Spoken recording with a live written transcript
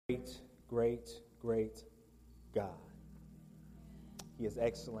Great God. He is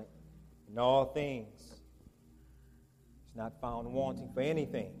excellent in all things. He's not found wanting for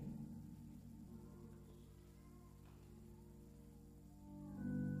anything.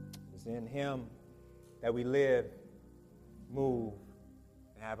 It's in Him that we live, move,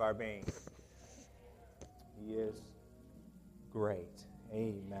 and have our being. He is great.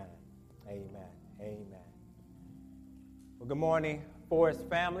 Amen. Well, good morning, Forest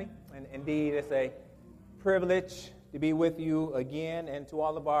family. And indeed, it's a privilege to be with you again. And to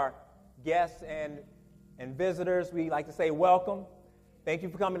all of our guests and visitors, we like to say welcome. Thank you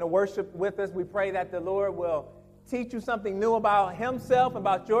for coming to worship with us. We pray that the Lord will teach you something new about Himself,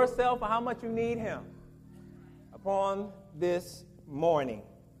 about yourself, and how much you need Him upon this morning.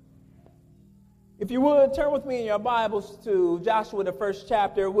 If you would, turn with me in your Bibles to Joshua, the first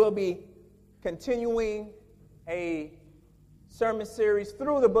chapter. We'll be continuing a sermon series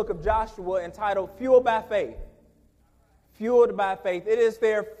through the book of Joshua entitled Fueled by Faith. Fueled by faith. It is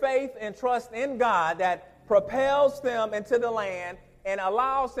their faith and trust in God that propels them into the land and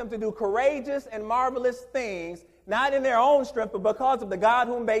allows them to do courageous and marvelous things, not in their own strength, but because of the God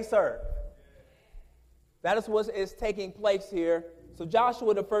whom they serve. That is what is taking place here. So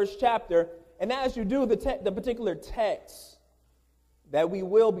Joshua, the first chapter, and as you do, the particular text that we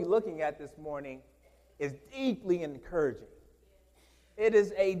will be looking at this morning is deeply encouraging. It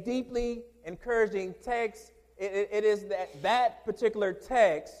is a deeply encouraging text. It is that particular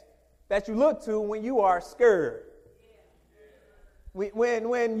text that you look to when you are scared.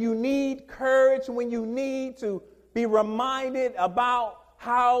 When you need courage, when you need to be reminded about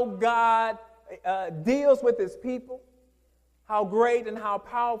how God deals with His people, how great and how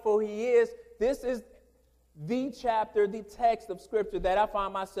powerful He is. This is the chapter, the text of Scripture that I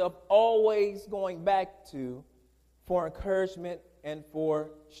find myself always going back to for encouragement and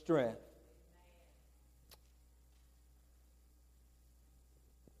for strength.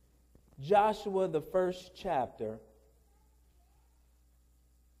 Joshua, the first chapter.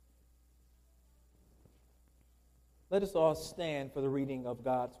 Let us all stand for the reading of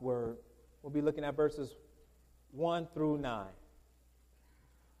God's Word. We'll be looking at verses 1 through 9.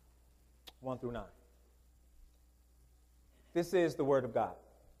 1 through 9. This is the Word of God.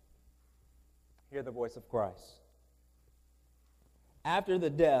 Hear the voice of Christ. After the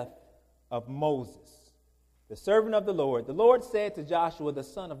death of Moses, the servant of the Lord said to Joshua, the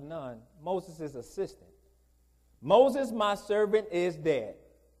son of Nun, Moses' assistant, Moses, my servant, is dead.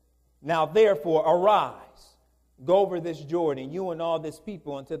 Now therefore arise, go over this Jordan, you and all this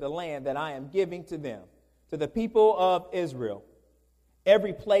people, into the land that I am giving to them, to the people of Israel.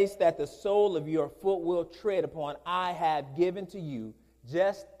 Every place that the sole of your foot will tread upon, I have given to you,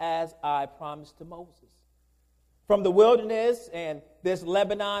 just as I promised to Moses. From the wilderness and this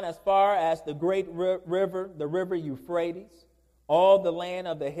Lebanon as far as the great river, the river Euphrates, all the land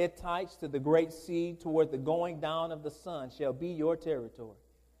of the Hittites to the great sea toward the going down of the sun shall be your territory.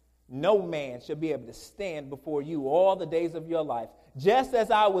 No man shall be able to stand before you all the days of your life. Just as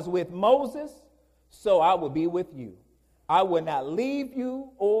I was with Moses, so I will be with you. I will not leave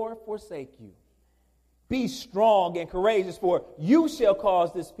you or forsake you. Be strong and courageous, for you shall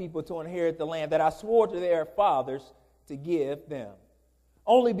cause this people to inherit the land that I swore to their fathers to give them.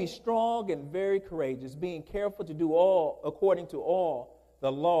 Only be strong and very courageous, being careful to do all according to all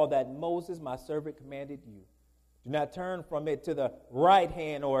the law that Moses, my servant, commanded you. Do not turn from it to the right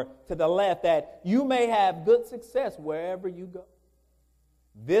hand or to the left, that you may have good success wherever you go.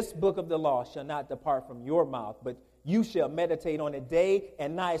 This book of the law shall not depart from your mouth, but you shall meditate on it day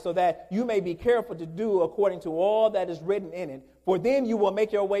and night, so that you may be careful to do according to all that is written in it. For then you will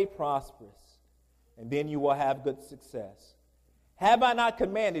make your way prosperous, and then you will have good success. Have I not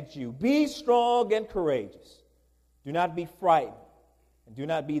commanded you? Be strong and courageous. Do not be frightened, and do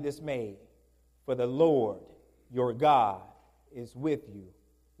not be dismayed, for the Lord your God is with you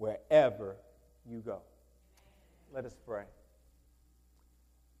wherever you go. Let us pray.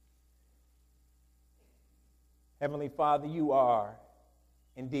 Heavenly Father, you are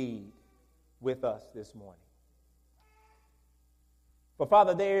indeed with us this morning. For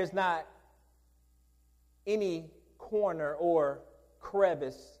Father, there is not any corner or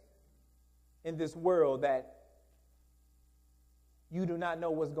crevice in this world that you do not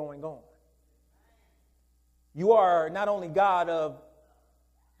know what's going on. You are not only God of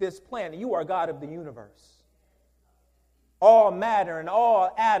this planet, you are God of the universe. All matter and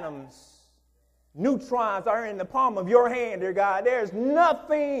all atoms, neutrons are in the palm of your hand, dear God. There's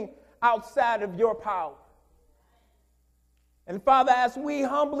nothing outside of your power. And Father, as we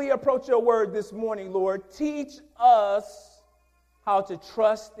humbly approach your word this morning, Lord, teach us how to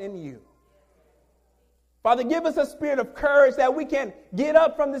trust in you. Father, give us a spirit of courage that we can get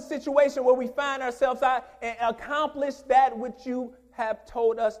up from the situation where we find ourselves at and accomplish that which you have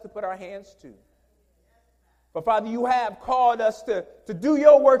told us to put our hands to. But Father, you have called us to do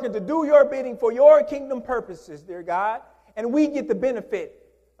your work and to do your bidding for your kingdom purposes, dear God. And we get the benefit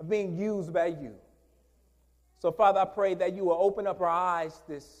of being used by you. So Father, I pray that you will open up our eyes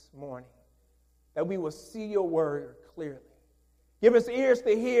this morning, that we will see your word clearly. Give us ears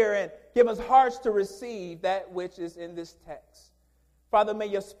to hear and give us hearts to receive that which is in this text. Father, may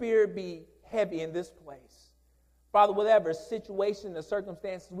your spirit be heavy in this place. Father, whatever situation or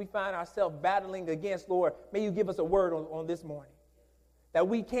circumstances we find ourselves battling against, Lord, may you give us a word on this morning. That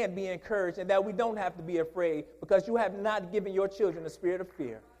we can't be encouraged and that we don't have to be afraid because you have not given your children a spirit of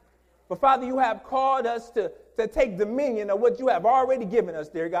fear. But Father, you have called us to take dominion of what you have already given us,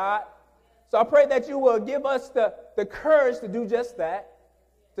 dear God. So I pray that you will give us the courage to do just that,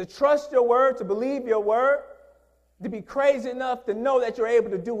 to trust your word, to believe your word, to be crazy enough to know that you're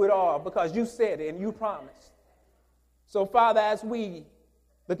able to do it all because you said it and you promised. So, Father, as we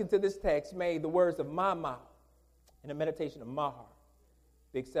look into this text, may the words of my mouth and the meditation of my heart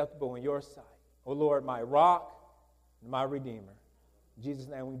be acceptable in your sight. O Lord, my rock and my redeemer. In Jesus'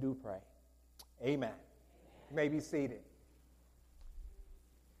 name we do pray. Amen. You may be seated.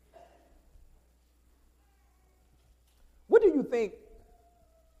 What do you think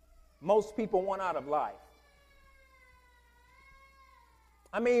most people want out of life?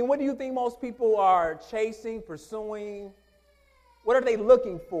 I mean, what do you think most people are chasing, pursuing? What are they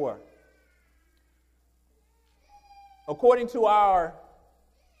looking for? According to our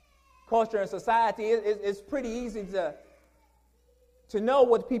culture and society, it's pretty easy to know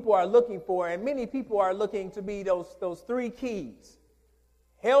what people are looking for, and many people are looking to be those three keys: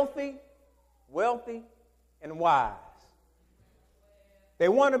 healthy, wealthy, and wise. They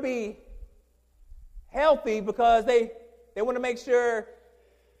want to be healthy because they want to make sure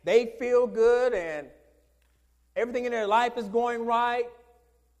they feel good and everything in their life is going right.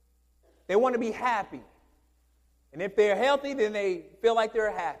 They want to be happy. And if they're healthy, then they feel like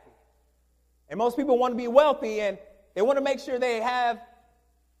they're happy. And most people want to be wealthy and they want to make sure they have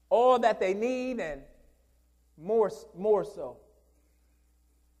all that they need and more so.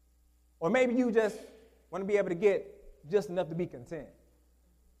 Or maybe you just want to be able to get just enough to be content.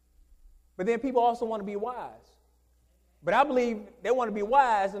 But then people also want to be wise. But I believe they want to be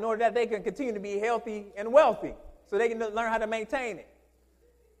wise in order that they can continue to be healthy and wealthy so they can learn how to maintain it.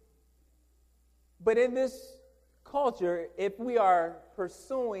 But in this culture, if we are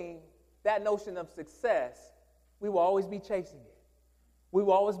pursuing that notion of success, we will always be chasing it. We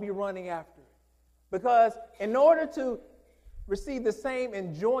will always be running after it. Because in order to receive the same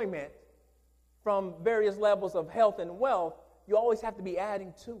enjoyment from various levels of health and wealth, you always have to be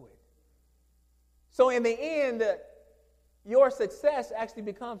adding to it. So in the end, your success actually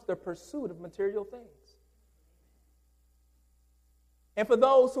becomes the pursuit of material things. And for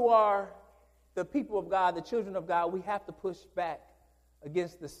those who are the people of God, the children of God, we have to push back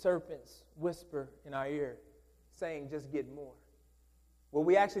against the serpent's whisper in our ear saying, just get more. What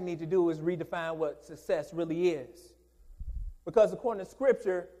we actually need to do is redefine what success really is. Because according to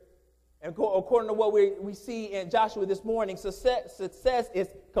Scripture, and according to what we see in Joshua this morning, success is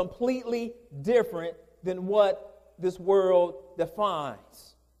completely different than what this world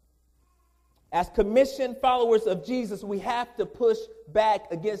defines. As commissioned followers of Jesus, we have to push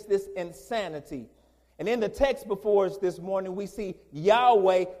back against this insanity. And in the text before us this morning, we see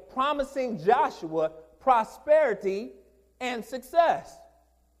Yahweh promising Joshua prosperity and success.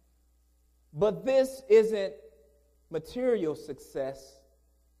 But this isn't material success.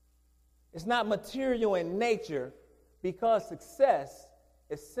 It's not material in nature because success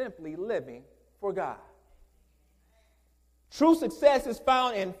is simply living for God. True success is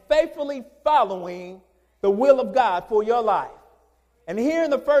found in faithfully following the will of God for your life. And here in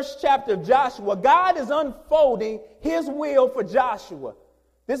the first chapter of Joshua, God is unfolding his will for Joshua.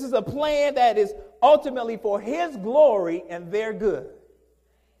 This is a plan that is ultimately for his glory and their good.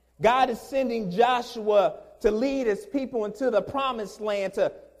 God is sending Joshua to lead his people into the promised land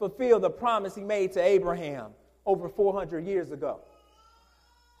to fulfill the promise he made to Abraham over 400 years ago.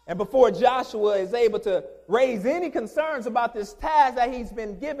 And before Joshua is able to raise any concerns about this task that he's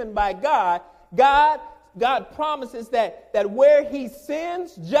been given by God, God promises that where he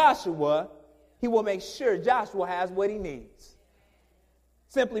sends Joshua, he will make sure Joshua has what he needs.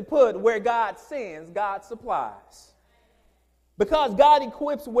 Simply put, where God sends, God supplies. Because God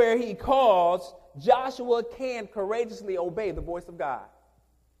equips where he calls, Joshua can courageously obey the voice of God.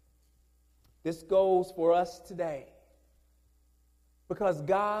 This goes for us today. Because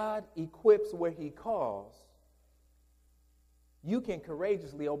God equips where he calls, you can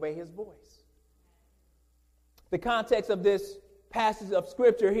courageously obey his voice. The context of this passage of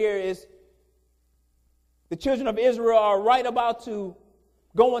Scripture here is the children of Israel are right about to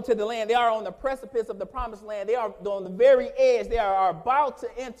go into the land. They are on the precipice of the promised land. They are on the very edge. They are about to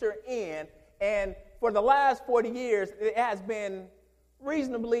enter in. And for the last 40 years, it has been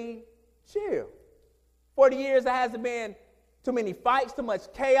reasonably chill. 40 years, there hasn't been too many fights, too much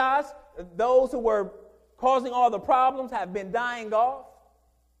chaos. Those who were causing all the problems have been dying off.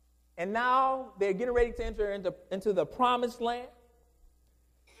 And now they're getting ready to enter into the promised land.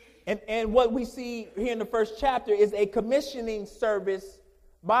 And what we see here in the first chapter is a commissioning service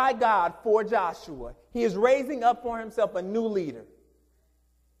by God for Joshua. He is raising up for himself a new leader.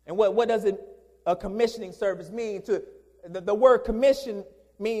 And what does a commissioning service mean? The word commission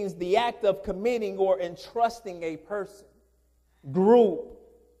means the act of committing or entrusting a person, group,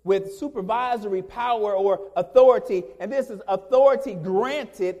 with supervisory power or authority. And this is authority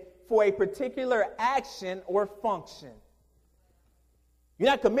granted for a particular action or function. You're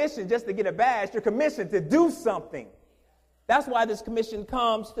not commissioned just to get a badge. You're commissioned to do something. That's why this commission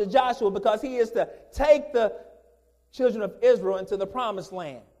comes to Joshua, because he is to take the children of Israel into the promised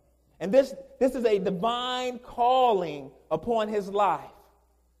land. And this is a divine calling upon his life.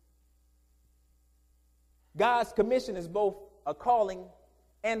 God's commission is both a calling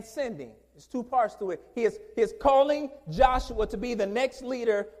and sending. There's two parts to it. He is calling Joshua to be the next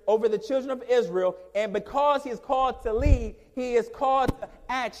leader over the children of Israel. And because he is called to lead, he is called to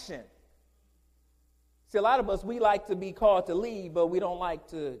action. See, a lot of us, we like to be called to lead, but we don't like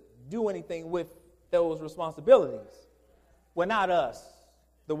to do anything with those responsibilities. Well, not us,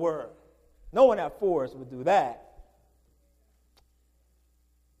 the world. No one at Forest would do that.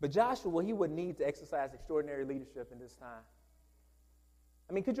 But Joshua, he would need to exercise extraordinary leadership in this time.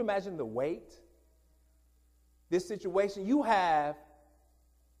 I mean, could you imagine the weight? This situation, you have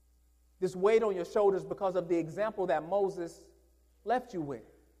this weight on your shoulders because of the example that Moses left you with.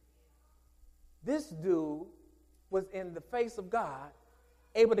 This dude was in the face of God,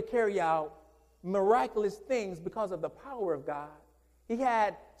 able to carry out miraculous things because of the power of God. He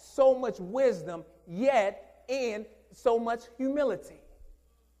had so much wisdom, yet in so much humility.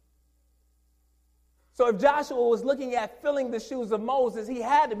 So if Joshua was looking at filling the shoes of Moses, he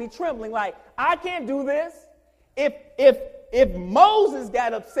had to be trembling like, I can't do this. If Moses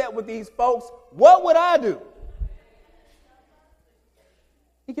got upset with these folks, what would I do?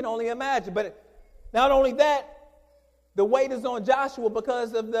 He can only imagine. But not only that, the weight is on Joshua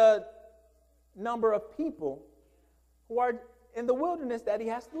because of the number of people who are in the wilderness that he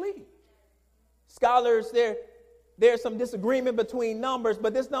has to lead. Scholars, there's some disagreement between numbers,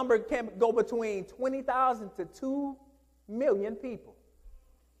 but this number can go between 20,000 to 2 million people.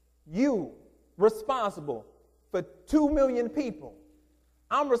 You responsible for 2 million people.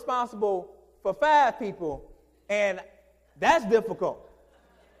 I'm responsible for 5 people, and that's difficult.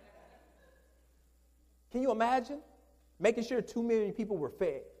 Can you imagine making sure 2 million people were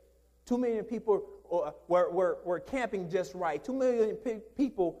fed? 2 million people were camping just right. 2 million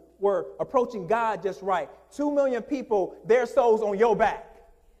people were approaching God just right. 2 million people, their souls on your back.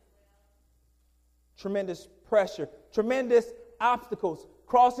 Tremendous pressure, tremendous obstacles,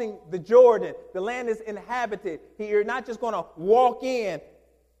 crossing the Jordan. The land is inhabited. You're not just going to walk in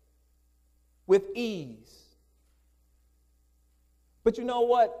with ease. But you know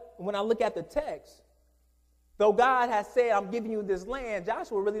what? When I look at the text, though God has said, I'm giving you this land,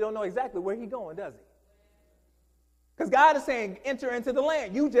 Joshua really don't know exactly where he's going, does he? Because God is saying, enter into the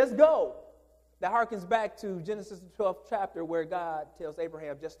land. You just go. That harkens back to Genesis the 12th chapter where God tells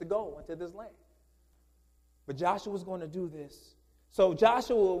Abraham just to go into this land. But Joshua was going to do this. So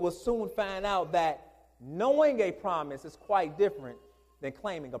Joshua will soon find out that knowing a promise is quite different than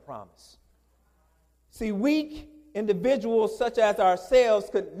claiming a promise. See, weak individuals such as ourselves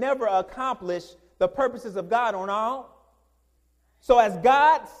could never accomplish the purposes of God on our own. So as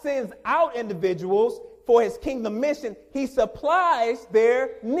God sends out individuals for his kingdom mission, he supplies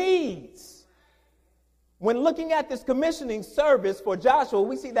their needs. When looking at this commissioning service for Joshua,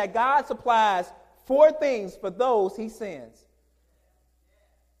 we see that God supplies 4 things for those he sends.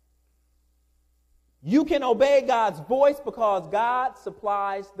 You can obey God's voice because God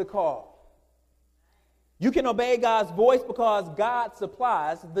supplies the call. You can obey God's voice because God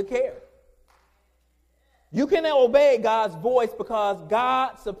supplies the care. You can obey God's voice because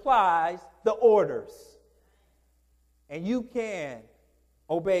God supplies the orders. And you can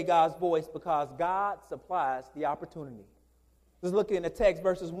obey God's voice because God supplies the opportunity. Let's look in the text,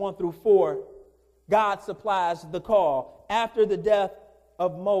 verses 1 through 4. God supplies the call. After the death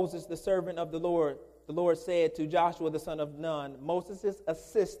of Moses, the servant of the Lord said to Joshua, the son of Nun, Moses'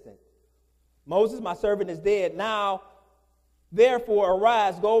 assistant, Moses, my servant, is dead. Now, therefore,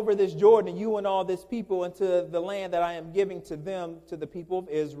 arise, go over this Jordan, you and all this people, into the land that I am giving to them, to the people of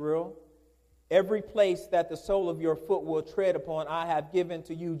Israel. Every place that the sole of your foot will tread upon, I have given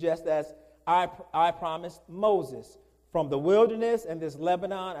to you, just as I promised Moses. From the wilderness and this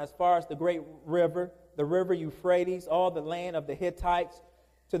Lebanon, as far as the great river, the river Euphrates, all the land of the Hittites,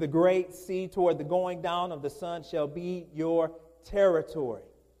 to the great sea, toward the going down of the sun, shall be your territory.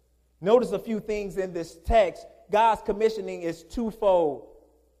 Notice a few things in this text. God's commissioning is twofold.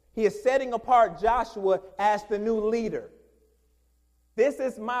 He is setting apart Joshua as the new leader. This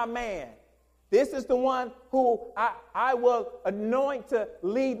is my man. This is the one who I will anoint to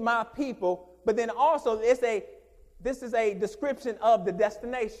lead my people. But then also this is a description of the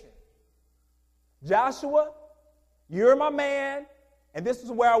destination. Joshua, you're my man, and this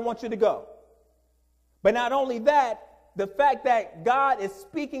is where I want you to go. But not only that, the fact that God is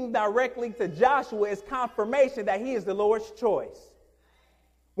speaking directly to Joshua is confirmation that he is the Lord's choice.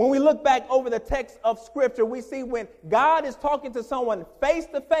 When we look back over the text of Scripture, we see when God is talking to someone face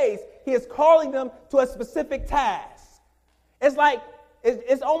to face, he is calling them to a specific task.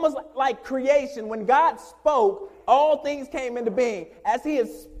 It's almost like creation. When God spoke, all things came into being. As he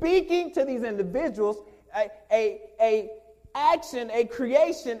is speaking to these individuals, a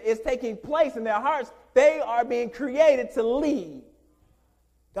creation is taking place in their hearts. They are being created to lead.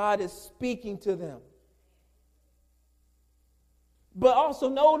 God is speaking to them. But also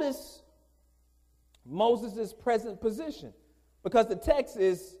notice Moses' present position, because the text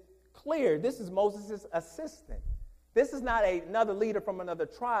is clear. This is Moses' assistant. This is not another leader from another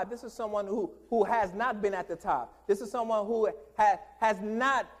tribe. This is someone who has not been at the top. This is someone who has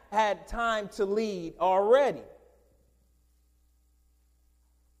not had time to lead already.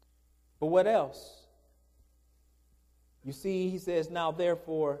 But what else? You see, he says, now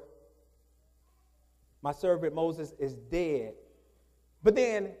therefore, my servant Moses is dead. But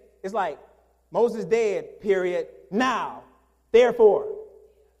then it's like, Moses dead, period, now, therefore.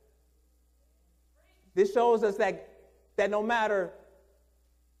 This shows us that no matter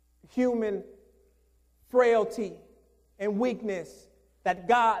human frailty and weakness, that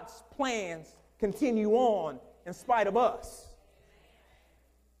God's plans continue on in spite of us.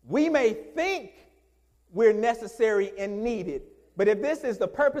 We may think we're necessary and needed, but if this is the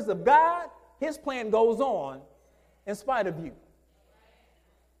purpose of God, his plan goes on in spite of you.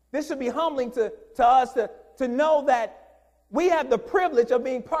 This should be humbling to us to know that we have the privilege of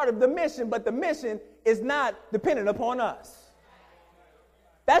being part of the mission, but the mission is not dependent upon us.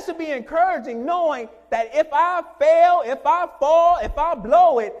 That should be encouraging, knowing that if I fail, if I fall, if I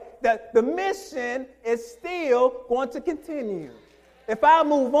blow it, that the mission is still going to continue. If I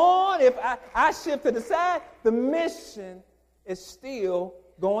move on, if I shift to the side, the mission is still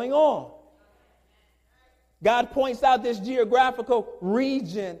going on. God points out this geographical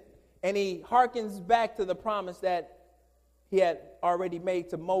region, and he harkens back to the promise that he had already made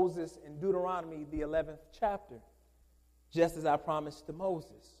to Moses in Deuteronomy, the 11th chapter, just as I promised to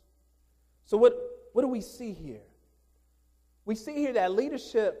Moses. So what do we see here? We see here that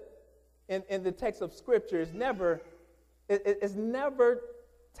leadership in the text of Scripture is never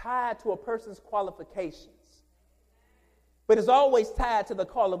tied to a person's qualifications, but it's always tied to the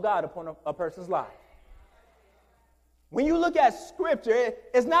call of God upon a person's life. When you look at Scripture,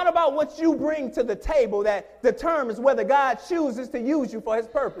 it's not about what you bring to the table that determines whether God chooses to use you for his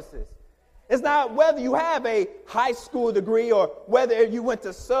purposes. It's not whether you have a high school degree or whether you went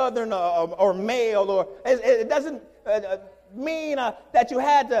to Southern or Male, or it doesn't mean that you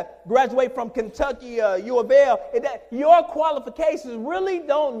had to graduate from Kentucky, U of L. Your qualifications really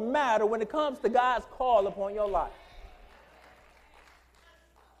don't matter when it comes to God's call upon your life.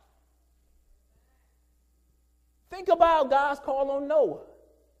 Think about God's call on Noah.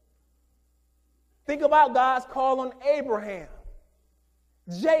 Think about God's call on Abraham,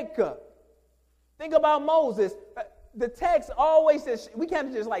 Jacob. Think about Moses. The text always says we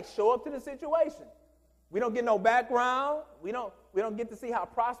can't just show up to the situation. We don't get no background. We don't get to see how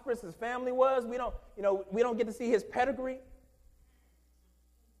prosperous his family was. We don't get to see his pedigree.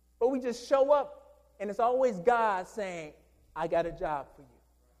 But we just show up, and it's always God saying, I got a job for you.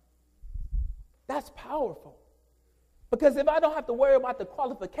 That's powerful. Because if I don't have to worry about the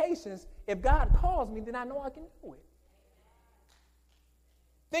qualifications, if God calls me, then I know I can do it.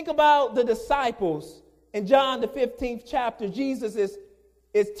 Think about the disciples. In John, the 15th chapter, Jesus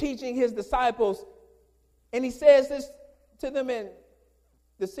is teaching his disciples, and he says this to them in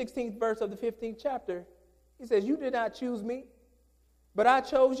the 16th verse of the 15th chapter. He says, you did not choose me, But I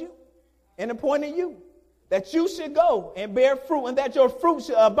chose you and appointed you, that you should go and bear fruit, and that your fruit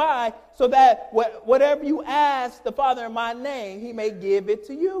should abide, so that whatever you ask the Father in my name, he may give it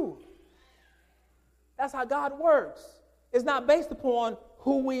to you. That's how God works. It's not based upon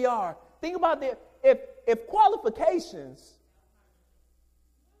who we are. Think about this. If qualifications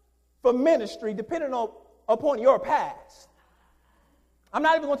for ministry depended upon your past, I'm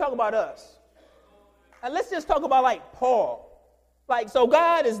not even going to talk about us. And let's just talk about like Paul. So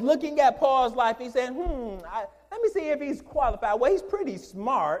God is looking at Paul's life. He's saying, let me see if he's qualified. Well, he's pretty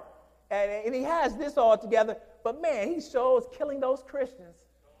smart, and he has this all together. But, man, he shows killing those Christians.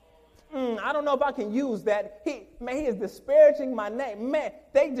 I don't know if I can use that. He is disparaging my name. Man,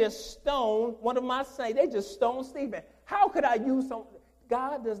 they just stoned one of my saints. They just stoned Stephen. How could I use something?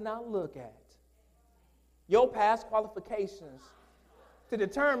 God does not look at your past qualifications to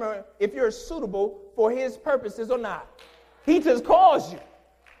determine if you're suitable for his purposes or not. He just calls you.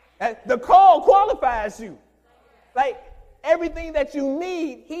 The call qualifies you. Like everything that you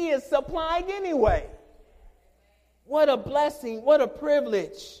need, he is supplying anyway. What a blessing, what a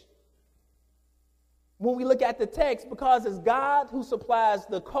privilege. When we look at the text, because it's God who supplies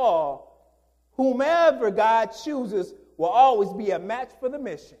the call, whomever God chooses will always be a match for the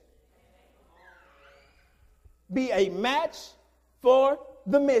mission. Be a match for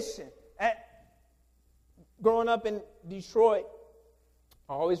the mission. Growing up in Detroit,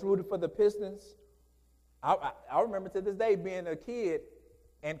 I always rooted for the Pistons. I remember to this day being a kid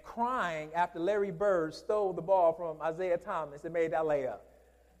and crying after Larry Bird stole the ball from Isaiah Thomas and made that layup.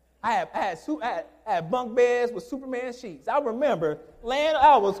 I had bunk beds with Superman sheets. I remember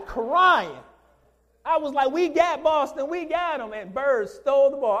I was crying. I was like, we got Boston, we got them, and Bird stole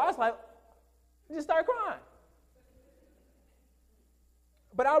the ball. I was like, I just started crying.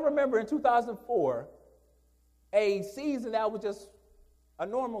 But I remember in 2004, a season that was just a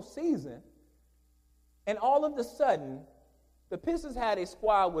normal season, and all of a sudden, the Pistons had a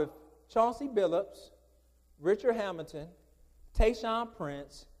squad with Chauncey Billups, Richard Hamilton, Tayshaun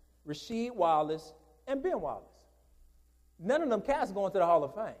Prince, Rasheed Wallace, and Ben Wallace. None of them cats going to the Hall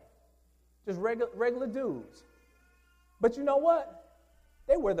of Fame. Just regular dudes. But you know what?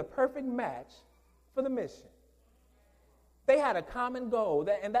 They were the perfect match for the mission. They had a common goal,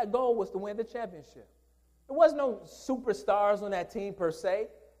 and that goal was to win the championship. There was no superstars on that team per se,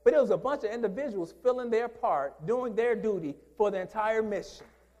 but it was a bunch of individuals filling their part, doing their duty for the entire mission.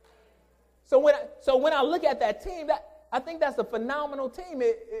 So when I look at that team, I think that's a phenomenal team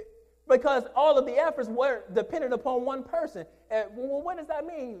because all of the efforts were dependent upon one person. Well, what does that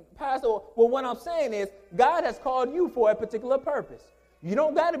mean, Pastor? Well, what I'm saying is God has called you for a particular purpose. You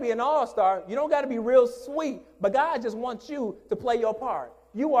don't got to be an all-star. You don't got to be real sweet, but God just wants you to play your part.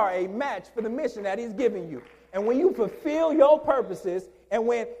 You are a match for the mission that he's giving you. And when you fulfill your purposes, and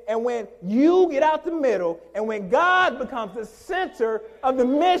when you get out the middle, and when God becomes the center of the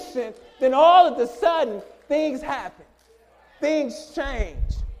mission, then all of a sudden, things happen. Things change.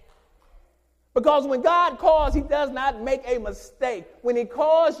 Because when God calls, he does not make a mistake. When he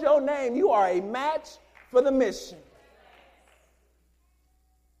calls your name, you are a match for the mission.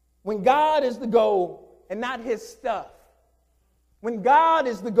 When God is the goal and not his stuff. When God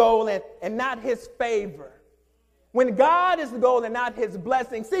is the goal and not his favor. When God is the goal and not his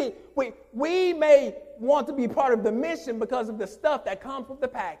blessing. See, we may want to be part of the mission because of the stuff that comes with the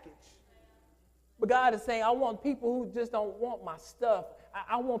package. But God is saying, I want people who just don't want my stuff.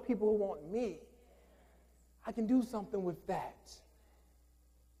 I want people who want me. I can do something with that.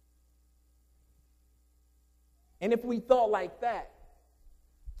 And if we thought like that,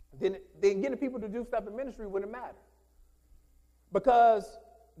 then getting people to do stuff in ministry wouldn't matter. Because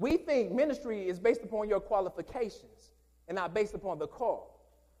we think ministry is based upon your qualifications and not based upon the call.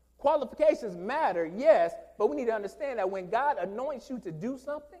 Qualifications matter, yes, but we need to understand that when God anoints you to do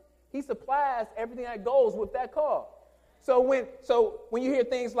something, he supplies everything that goes with that call. So when you hear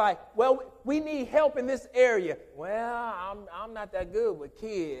things like, well, we need help in this area. Well, I'm not that good with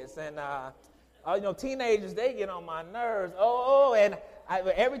kids, and teenagers, they get on my nerves. And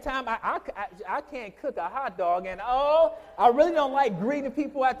every time I can't cook a hot dog, and I really don't like greeting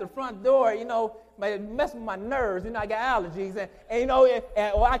people at the front door. It messes with my nerves. I got allergies, and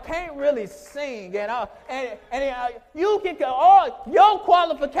I can't really sing, you can all your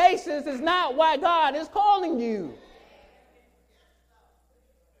qualifications is not why God is calling you.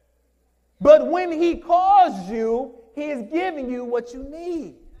 But when he calls you, he is giving you what you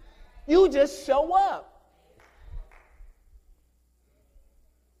need. You just show up.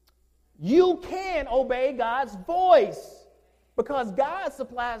 You can obey God's voice because God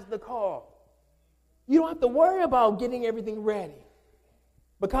supplies the call. You don't have to worry about getting everything ready.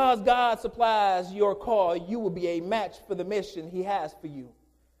 Because God supplies your call, you will be a match for the mission he has for you.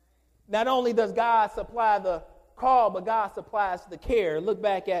 Not only does God supply the call, but God supplies the care. Look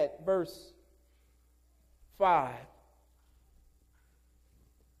back at verse 5.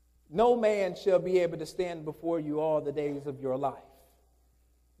 No man shall be able to stand before you all the days of your life.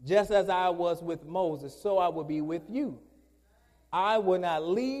 Just as I was with Moses, so I will be with you. I will not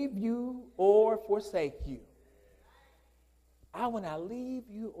leave you or forsake you. I will not leave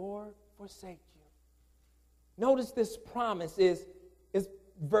you or forsake you. Notice this promise is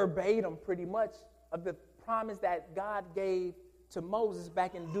verbatim pretty much of the promise that God gave to Moses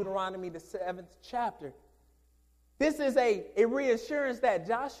back in Deuteronomy, the 7th chapter. This is a reassurance that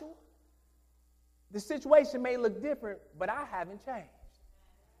Joshua, the situation may look different, but I haven't changed.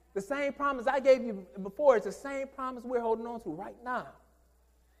 The same promise I gave you before is the same promise we're holding on to right now.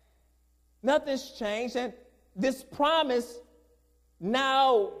 Nothing's changed, and this promise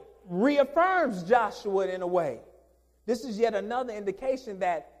now reaffirms Joshua in a way. This is yet another indication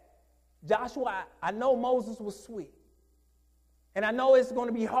that Joshua, I know Moses was sweet, and I know it's going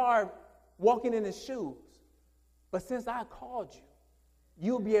to be hard walking in his shoes, but since I called you,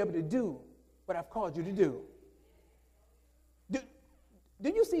 you'll be able to do what I've called you to do. Do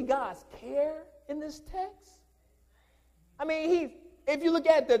you see God's care in this text? I mean, if you look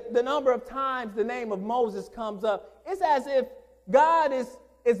at the number of times the name of Moses comes up, it's as if God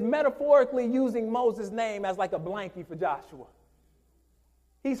is metaphorically using Moses' name as like a blankie for Joshua.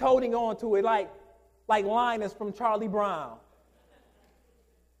 He's holding on to it like Linus from Charlie Brown.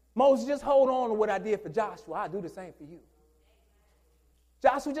 Moses, just hold on to what I did for Joshua. I'll do the same for you.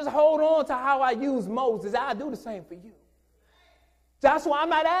 Joshua, just hold on to how I used Moses. I'll do the same for you. Joshua, I'm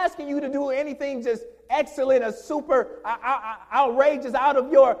not asking you to do anything just excellent or super outrageous out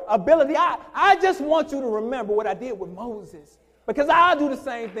of your ability. I just want you to remember what I did with Moses, because I'll do the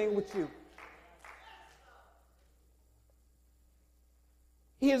same thing with you.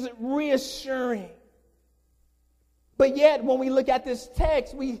 He is reassuring. But yet, when we look at this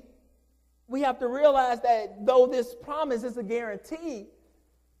text, we have to realize that though this promise is a guarantee,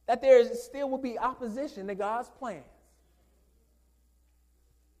 that there still will be opposition to God's plans.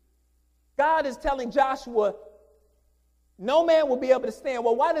 God is telling Joshua, no man will be able to stand.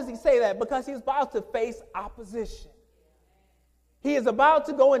 Well, why does he say that? Because he's about to face opposition. He is about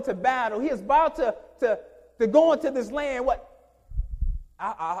to go into battle. He is about to go into this land. What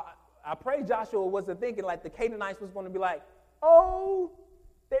I pray Joshua wasn't thinking like the Canaanites was going to be like, oh,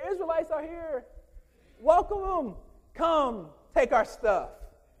 the Israelites are here. Welcome them. Come, take our stuff.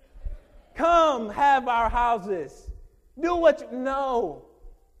 Come, have our houses. Do what you know.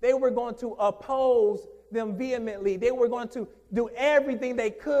 They were going to oppose them vehemently. They were going to do everything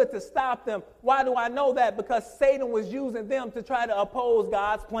they could to stop them. Why do I know that? Because Satan was using them to try to oppose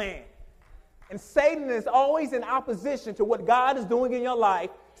God's plan. And Satan is always in opposition to what God is doing in your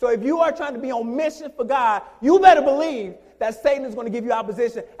life. So if you are trying to be on mission for God, you better believe that Satan is going to give you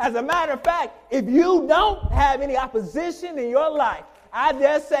opposition. As a matter of fact, if you don't have any opposition in your life, I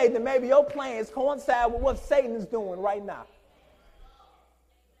dare say that maybe your plans coincide with what Satan is doing right now.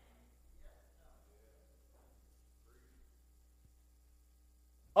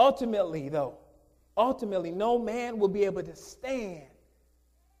 Ultimately, no man will be able to stand.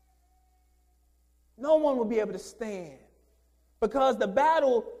 No one will be able to stand. Because the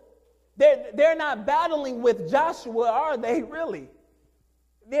battle, they're not battling with Joshua, are they really?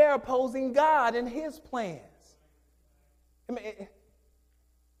 They're opposing God and his plans. I mean, it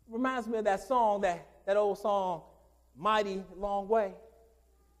reminds me of that song, that old song, Mighty Long Way.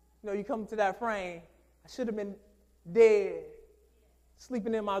 You know, you come to that frame, I should have been dead,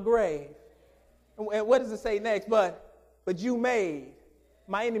 sleeping in my grave. And what does it say next? But you made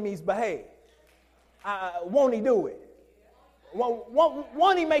my enemies behave. Won't he do it?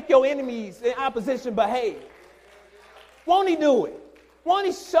 Won't he make your enemies in opposition behave? Won't he do it? Won't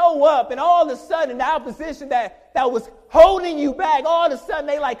he show up and all of a sudden the opposition that was holding you back, all of a sudden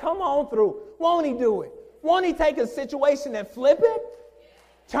they like, come on through. Won't he do it? Won't he take a situation and flip it?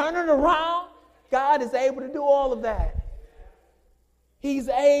 Turn it around? God is able to do all of that. He's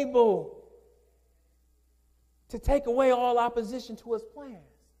able to take away all opposition to his plans.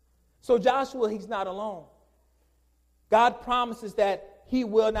 So Joshua, he's not alone. God promises that he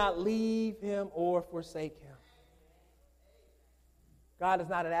will not leave him or forsake him. God is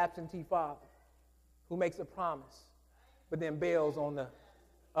not an absentee father who makes a promise but then bails on the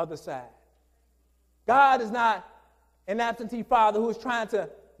other side. God is not an absentee father who is trying to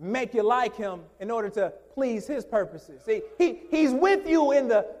make you like him in order to please his purposes. See, he's with you in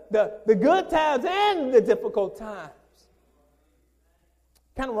the good times and the difficult times.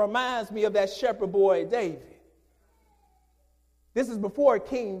 Kind of reminds me of that shepherd boy David. This is before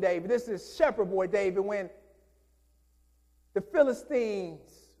King David. This is shepherd boy David when the Philistines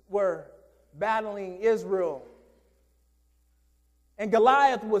were battling Israel. And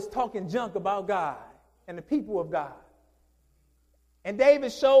Goliath was talking junk about God and the people of God. And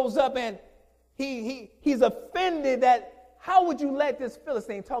David shows up and he's offended that how would you let this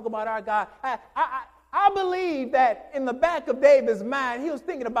Philistine talk about our God? I believe that in the back of David's mind, he was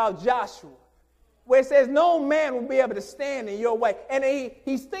thinking about Joshua, where it says no man will be able to stand in your way. And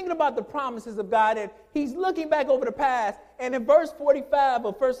he's thinking about the promises of God, and he's looking back over the past. And in verse 45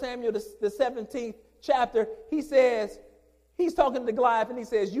 of 1 Samuel, the 17th chapter, he says, he's talking to Goliath, and he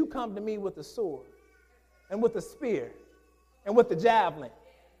says, you come to me with the sword and with the spear and with the javelin.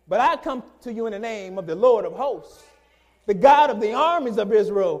 But I come to you in the name of the Lord of hosts, the God of the armies of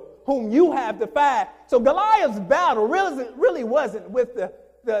Israel, whom you have defied. So Goliath's battle really wasn't with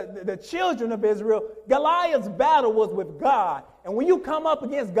the children of Israel. Goliath's battle was with God. And when you come up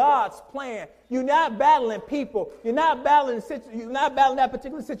against God's plan, you're not battling people. You're not battling that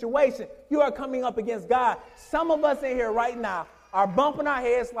particular situation. You are coming up against God. Some of us in here right now are bumping our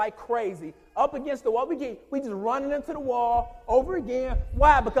heads like crazy up against the wall. We just running into the wall over again.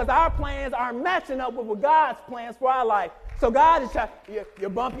 Why? Because our plans are matching up with God's plans for our life. So God is trying, you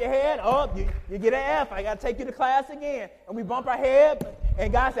bump your head up, you get an F, I got to take you to class again. And we bump our head,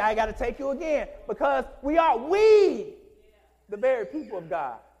 and God said, I got to take you again. Because we, the very people of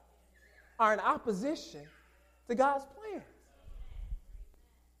God, are in opposition to God's plans.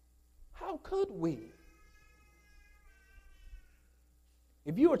 How could we?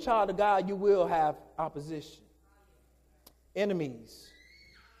 If you're a child of God, you will have opposition. Enemies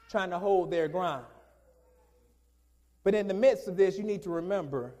trying to hold their ground. But in the midst of this, you need to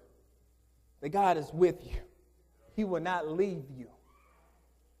remember that God is with you. He will not leave you,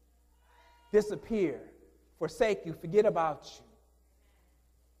 disappear, forsake you, forget about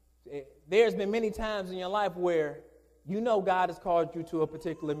you. There's been many times in your life where you know God has called you to a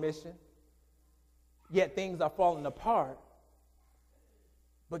particular mission, yet things are falling apart.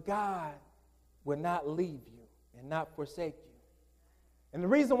 But God will not leave you and not forsake you. And the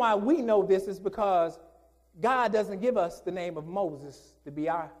reason why we know this is because God doesn't give us the name of Moses to be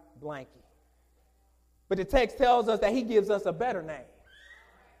our blankie. But the text tells us that he gives us a better name.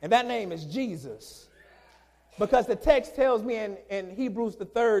 And that name is Jesus. Because the text tells me in Hebrews, the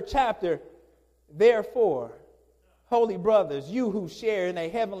 3rd chapter, therefore, holy brothers, you who share in a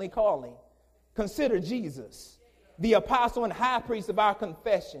heavenly calling, consider Jesus, the apostle and high priest of our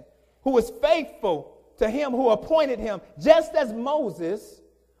confession, who was faithful to him who appointed him, just as Moses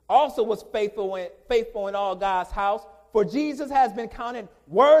also was faithful in all God's house. For Jesus has been counted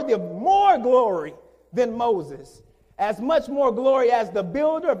worthy of more glory than Moses, as much more glory as the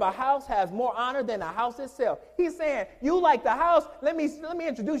builder of a house has more honor than the house itself. He's saying, you like the house? Let me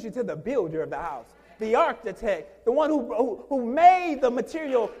introduce you to the builder of the house, the architect, the one who made the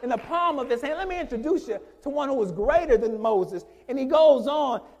material in the palm of his hand. Let me introduce you to one who was greater than Moses. And he goes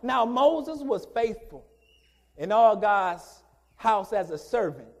on. Now Moses was faithful in all God's house as a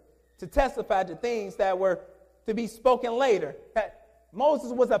servant, to testify to things that were to be spoken later.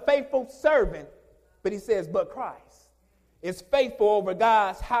 Moses was a faithful servant, but he says, but Christ is faithful over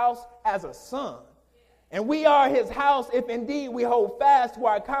God's house as a son. And we are his house if indeed we hold fast to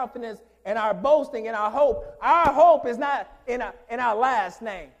our confidence and our boasting and our hope. Our hope is not in our last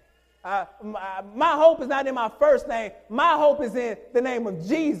name. My hope is not in my first name. My hope is in the name of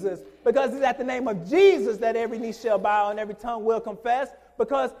Jesus, because it's at the name of Jesus that every knee shall bow and every tongue will confess,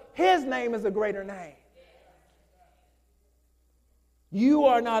 because his name is a greater name. You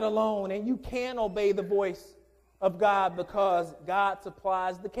are not alone, and you can obey the voice of God because God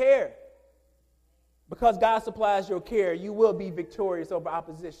supplies the care. Because God supplies your care, you will be victorious over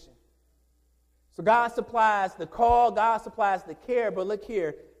opposition. So God supplies the call, God supplies the care, but look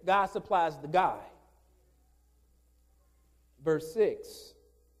here, God supplies the guide. Verse 6.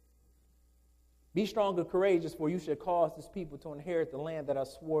 Be strong and courageous, for you shall cause this people to inherit the land that I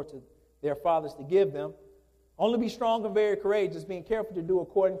swore to their fathers to give them. Only be strong and very courageous, being careful to do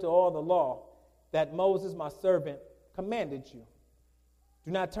according to all the law that Moses, my servant, commanded you.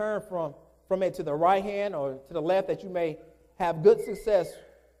 Do not turn from it to the right hand or to the left, that you may have good success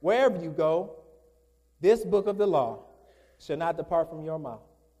wherever you go. This book of the law shall not depart from your mouth,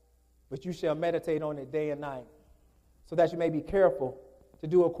 but you shall meditate on it day and night, so that you may be careful to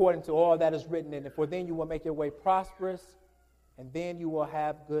do according to all that is written in it. For then you will make your way prosperous, and then you will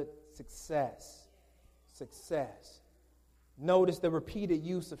have good success. Success. Notice the repeated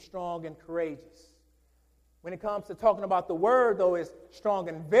use of strong and courageous. When it comes to talking about the word, though, it's strong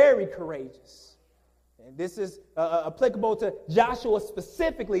and very courageous. And this is applicable to Joshua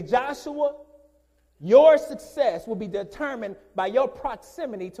specifically. Joshua, your success will be determined by your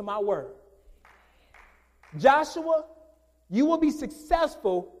proximity to my word. Joshua, you will be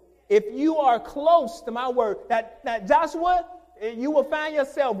successful if you are close to my word. That Joshua, you will find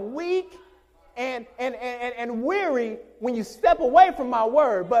yourself weak and weary when you step away from my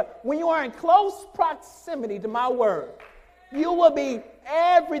word. But when you are in close proximity to my word, you will be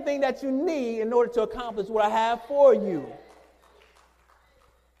everything that you need in order to accomplish what I have for you.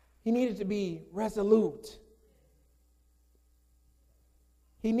 He needed to be resolute.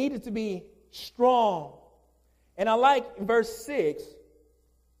 He needed to be strong. And I like verse 6,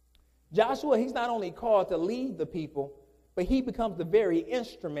 Joshua, he's not only called to lead the people, but he becomes the very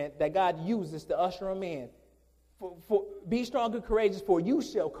instrument that God uses to usher them in. Be strong and courageous, for you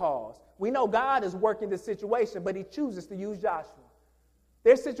shall cause. We know God is working this situation, but he chooses to use Joshua.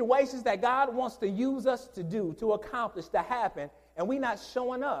 There's situations that God wants to use us to do, to accomplish, to happen, and we're not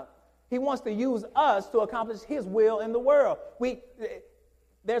showing up. He wants to use us to accomplish his will in the world.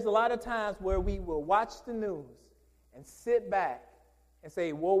 There's a lot of times where we will watch the news and sit back and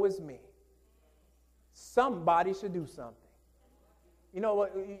say, woe is me. Somebody should do something. You know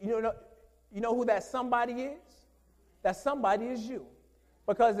what? You know who that somebody is? That somebody is you.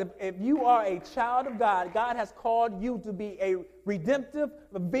 Because if you are a child of God, God has called you to be a redemptive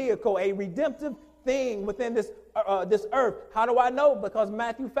vehicle, a redemptive thing within this earth. How do I know? Because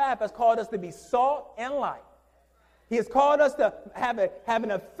Matthew 5 has called us to be salt and light. He has called us to have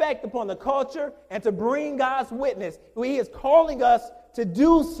an effect upon the culture and to bring God's witness. He is calling us to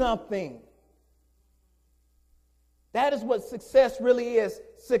do something. That is what success really is.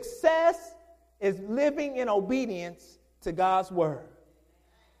 Success is living in obedience to God's word.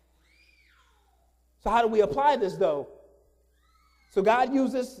 So how do we apply this, though? So God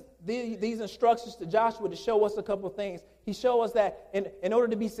uses these instructions to Joshua to show us a couple of things. He shows us that in order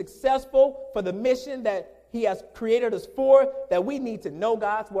to be successful for the mission that he has created us for, that we need to know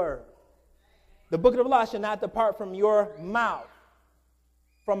God's word. The book of the law shall not depart from your mouth.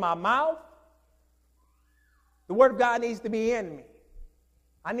 From my mouth, the word of God needs to be in me.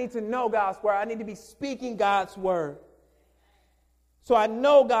 I need to know God's word. I need to be speaking God's word. So I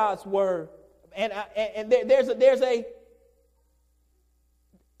know God's word. And there's a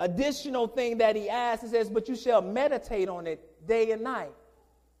additional thing that he adds. He says, but you shall meditate on it day and night.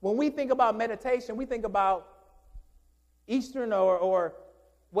 When we think about meditation, we think about Eastern or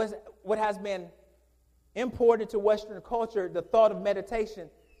what has been imported to Western culture, the thought of meditation.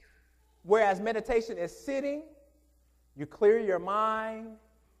 Whereas meditation is sitting, you clear your mind,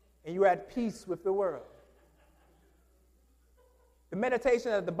 and you're at peace with the world. The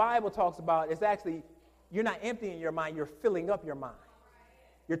meditation that the Bible talks about is actually, you're not emptying your mind, you're filling up your mind.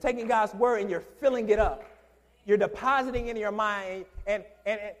 You're taking God's word and you're filling it up. You're depositing in your mind, and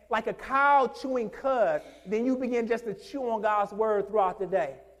like a cow chewing cud, then you begin just to chew on God's word throughout the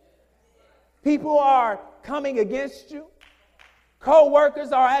day. People are coming against you.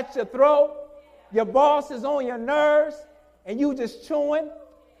 Co-workers are at your throat. Your boss is on your nerves, and you just chewing.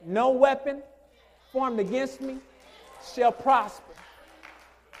 No weapon formed against me shall prosper.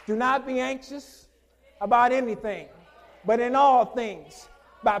 Do not be anxious about anything, but in all things,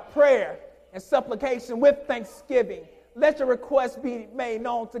 by prayer and supplication with thanksgiving, let your requests be made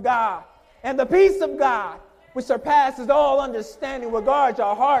known to God. And the peace of God, which surpasses all understanding, will guard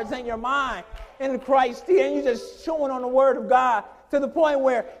your hearts and your mind in Christ. And you're just chewing on the word of God to the point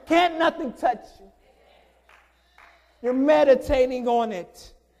where can't nothing touch you. You're meditating on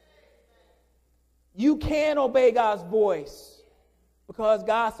it. You can obey God's voice because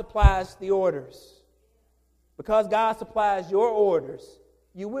God supplies the orders. Because God supplies your orders,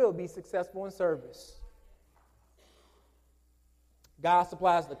 you will be successful in service. God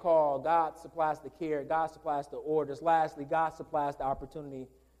supplies the call. God supplies the care. God supplies the orders. Lastly, God supplies the opportunity.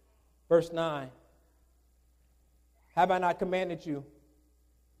 Verse 9. Have I not commanded you?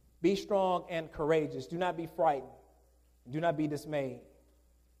 Be strong and courageous. Do not be frightened. Do not be dismayed.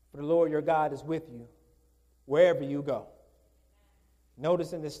 For the Lord your God is with you wherever you go.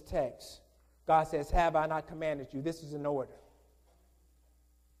 Notice in this text, God says, have I not commanded you? This is an order.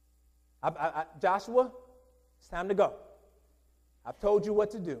 Joshua, it's time to go. I've told you what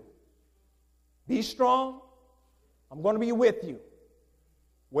to do. Be strong. I'm going to be with you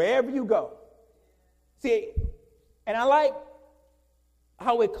wherever you go. See, and I like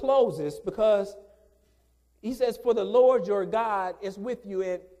how it closes because he says, for the Lord your God is with you.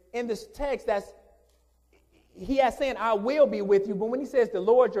 And in this text, he has saying, I will be with you. But when he says the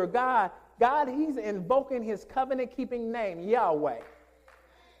Lord your God, he's invoking his covenant-keeping name, Yahweh.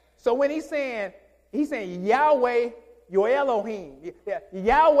 So when he's saying Yahweh, your Elohim,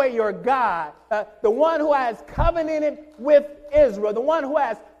 Yahweh, your God, the one who has covenanted with Israel, the one who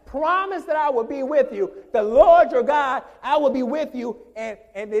has promised that I will be with you, the Lord your God, I will be with you. And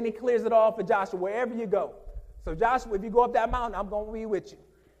then he clears it off for Joshua, wherever you go. So Joshua, if you go up that mountain, I'm going to be with you.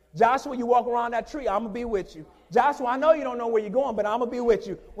 Joshua, you walk around that tree, I'm going to be with you. Joshua, I know you don't know where you're going, but I'm going to be with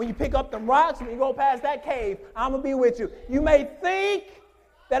you. When you pick up them rocks, when you go past that cave, I'm going to be with you. You may think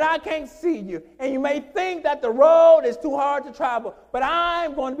that I can't see you, and you may think that the road is too hard to travel, but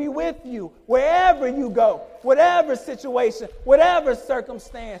I'm going to be with you wherever you go, whatever situation, whatever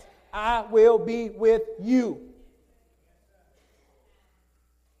circumstance, I will be with you.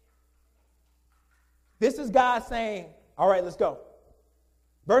 This is God saying, all right, let's go.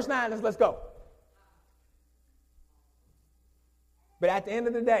 Verse 9 is let's go. But at the end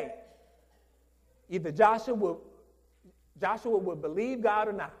of the day, either Joshua will believe God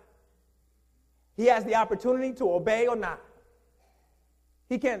or not. He has the opportunity to obey or not.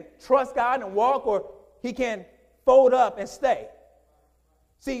 He can trust God and walk, or he can fold up and stay.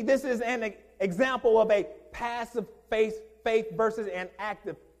 See, this is an example of a passive faith versus an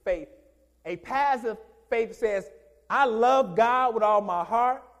active faith. A passive faith says, I love God with all my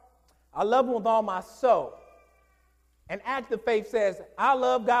heart. I love him with all my soul. An active faith says, I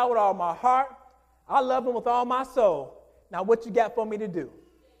love God with all my heart. I love him with all my soul. Now, what you got for me to do?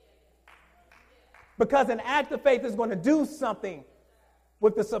 Because an active faith is going to do something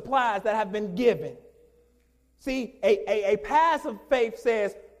with the supplies that have been given. See, a passive faith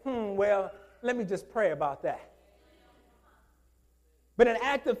says, well, let me just pray about that. But an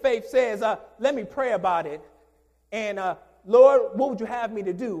active faith says, let me pray about it. And Lord, what would you have me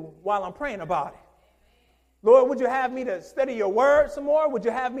to do while I'm praying about it? Lord, would you have me to study your word some more? Would you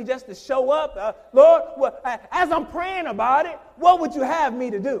have me just to show up? Lord, as I'm praying about it, what would you have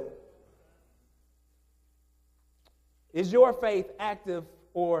me to do? Is your faith active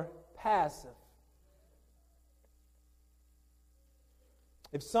or passive?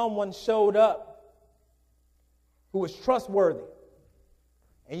 If someone showed up who was trustworthy,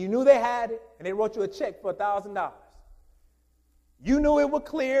 and you knew they had it, and they wrote you a check for $1,000, you knew it would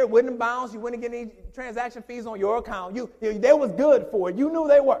clear, it wouldn't bounce, you wouldn't get any transaction fees on your account. They was good for it. You knew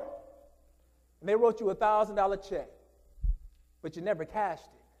they were. And they wrote you a $1,000 check, but you never cashed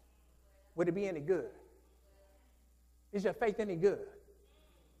it. Would it be any good? Is your faith any good?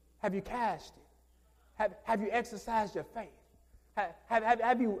 Have you cashed it? Have you exercised your faith?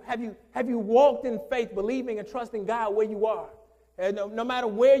 Have you walked in faith, believing and trusting God where you are? And no matter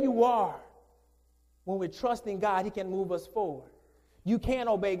where you are, when we're trusting God, he can move us forward. You can't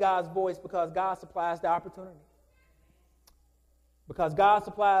obey God's voice because God supplies the opportunity. Because God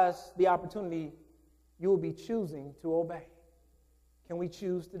supplies the opportunity, you will be choosing to obey. Can we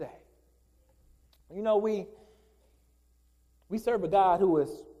choose today? You know, we serve a God who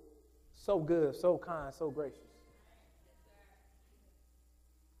is so good, so kind, so gracious.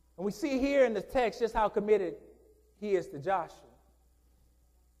 And we see here in the text just how committed he is to Joshua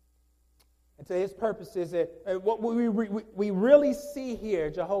and to his purposes. What we really see here,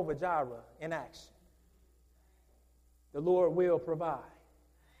 Jehovah Jireh in action. The Lord will provide.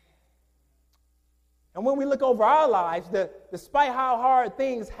 And when we look over our lives, despite how hard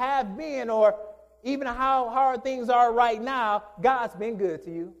things have been, or even how hard things are right now, God's been good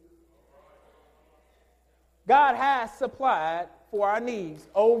to you. God has supplied for our needs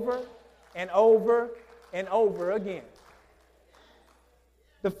over and over and over again.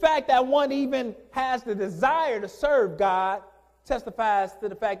 The fact that one even has the desire to serve God testifies to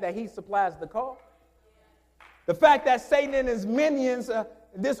the fact that he supplies the call. The fact that Satan and his minions,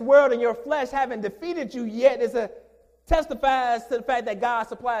 this world and your flesh haven't defeated you yet, testifies to the fact that God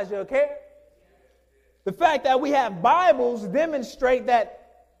supplies your care. The fact that we have Bibles demonstrate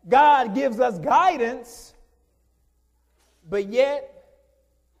that God gives us guidance, but yet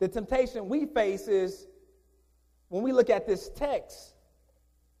the temptation we face is when we look at this text,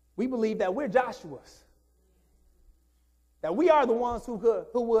 we believe that we're Joshua's, that we are the ones who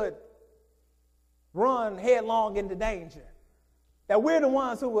would run headlong into danger, that we're the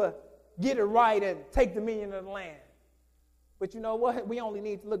ones who would get it right and take dominion of the land. But you know what? We only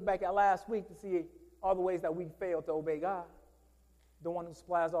need to look back at last week to see all the ways that we failed to obey God, the one who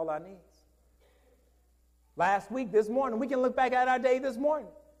supplies all our needs. Last week, this morning, we can look back at our day this morning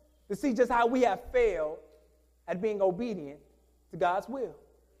to see just how we have failed at being obedient to God's will.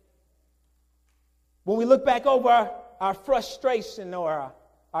 When we look back over our frustration or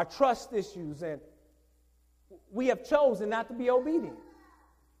our trust issues, and we have chosen not to be obedient.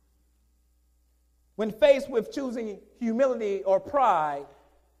 When faced with choosing humility or pride,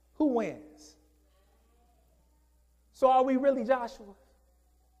 who wins? So are we really Joshua?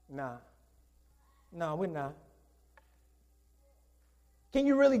 Nah. No, we're not. Can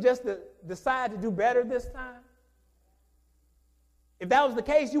you really just decide to do better this time? If that was the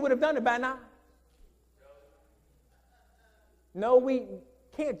case, you would have done it by now. No, we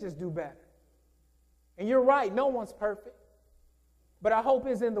can't just do better. And you're right, no one's perfect. But our hope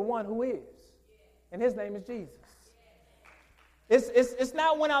is in the one who is. And his name is Jesus. It's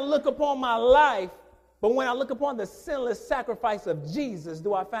not when I look upon my life, but when I look upon the sinless sacrifice of Jesus,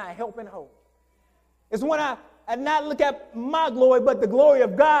 do I find help and hope. It's when I not look at my glory, but the glory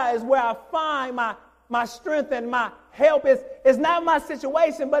of God is where I find my strength and my help. It's not my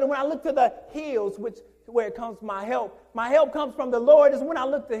situation, but when I look to the hills, where it comes my help. My help comes from the Lord is when I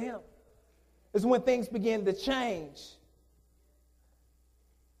look to him. It's when things begin to change.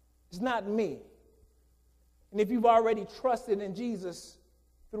 It's not me. And if you've already trusted in Jesus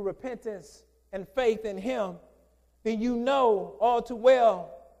through repentance and faith in him, then you know all too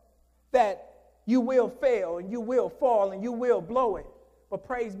well that you will fail and you will fall and you will blow it. But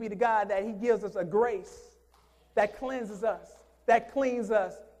praise be to God that he gives us a grace that cleanses us, that cleans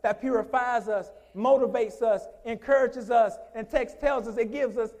us, that purifies us, motivates us, encourages us, and text tells us,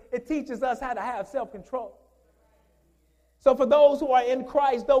 it teaches us how to have self-control. So for those who are in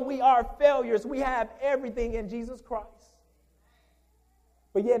Christ, though we are failures, we have everything in Jesus Christ.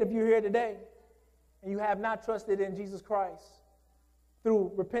 But yet if you're here today and you have not trusted in Jesus Christ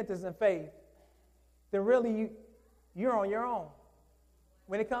through repentance and faith, then really you're on your own.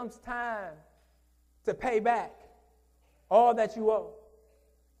 When it comes time to pay back all that you owe,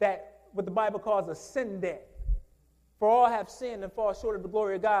 that what the Bible calls a sin debt. For all have sinned and fall short of the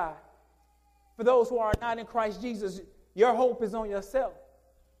glory of God. For those who are not in Christ Jesus, your hope is on yourself.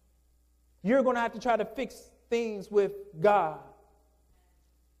 You're going to have to try to fix things with God.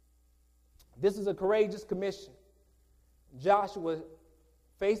 This is a courageous commission. Joshua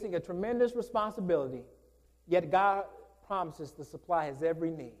facing a tremendous responsibility, yet God promises to supply his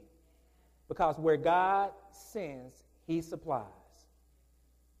every need. Because where God sends, he supplies.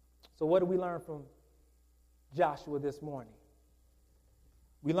 So what do we learn from Joshua this morning?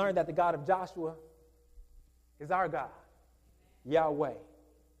 We learned that the God of Joshua is our God, Yahweh.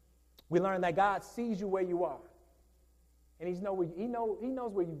 We learned that God sees you where you are. And he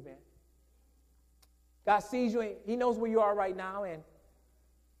knows where you've been. God sees you, and he knows where you are right now, and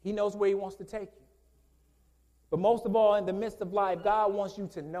he knows where he wants to take you. But most of all, in the midst of life, God wants you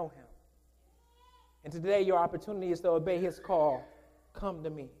to know him. And today your opportunity is to obey his call. Come to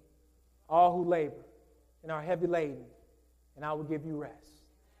me, all who labor and are heavy laden, and I will give you rest.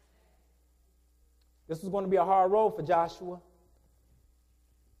 This was going to be a hard road for Joshua.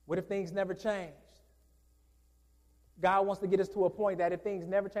 What if things never changed? God wants to get us to a point that if things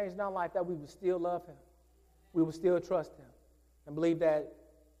never changed in our life, that we would still love him. We would still trust him and believe that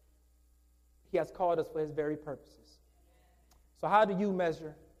he has called us for his very purposes. So how do you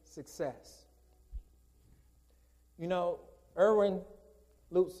measure success? You know, Erwin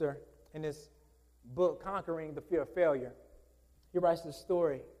Lutzer, in his book, Conquering the Fear of Failure, he writes this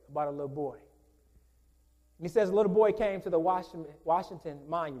story about a little boy. And he says a little boy came to the Washington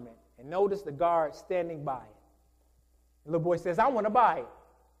Monument and noticed the guard standing by it. The little boy says, I want to buy it.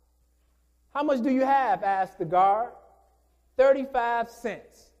 How much do you have? Asked the guard. 35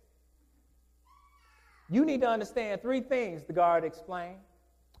 cents. You need to understand 3 things, the guard explained.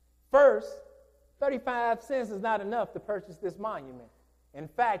 First, 35 cents is not enough to purchase this monument. In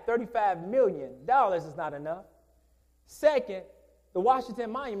fact, $35 million is not enough. Second, the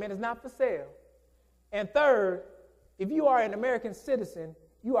Washington Monument is not for sale. And third, if you are an American citizen,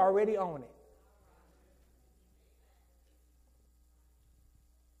 you already own it.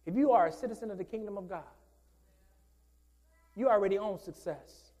 If you are a citizen of the kingdom of God, you already own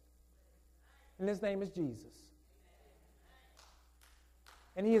success. And his name is Jesus.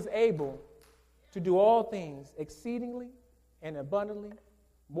 And he is able to do all things exceedingly and abundantly,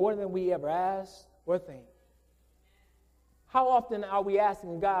 more than we ever ask or think. How often are we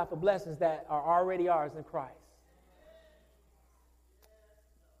asking God for blessings that are already ours in Christ?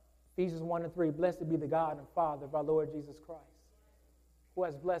 Ephesians 1:3, blessed be the God and Father of our Lord Jesus Christ, who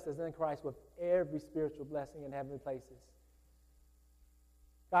has blessed us in Christ with every spiritual blessing in heavenly places.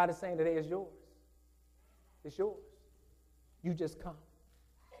 God is saying today is yours. It's yours. You just come.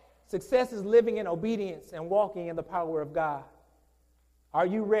 Success is living in obedience and walking in the power of God. Are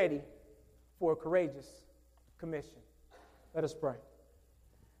you ready for a courageous commission? Let us pray.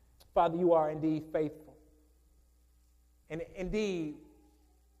 Father, you are indeed faithful. And indeed,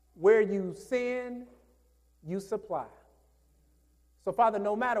 Where you send, you supply. So, Father,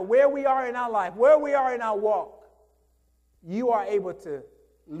 no matter where we are in our life, where we are in our walk, you are able to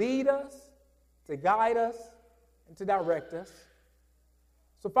lead us, to guide us, and to direct us.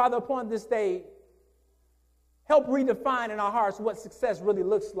 So, Father, upon this day, help redefine in our hearts what success really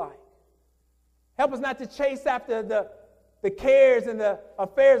looks like. Help us not to chase after the cares and the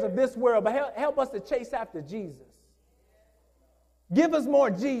affairs of this world, but help us to chase after Jesus. Give us more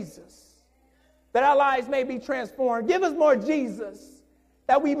Jesus, that our lives may be transformed. Give us more Jesus,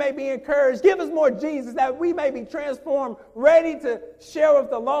 that we may be encouraged. Give us more Jesus, that we may be transformed, ready to share with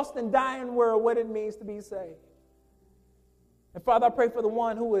the lost and dying world what it means to be saved. And Father, I pray for the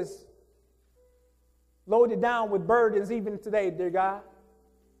one who is loaded down with burdens even today, dear God.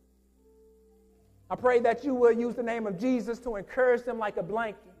 I pray that you will use the name of Jesus to encourage them like a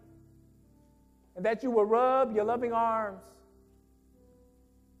blanket, and that you will rub your loving arms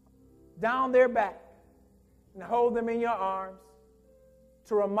down their back and hold them in your arms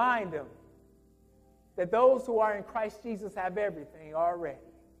to remind them that those who are in Christ Jesus have everything already.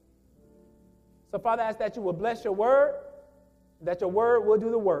 So, Father, I ask that you will bless your word, that your word will do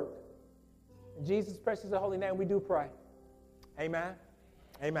the work. In Jesus' precious and holy name we do pray. Amen.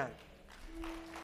 Amen.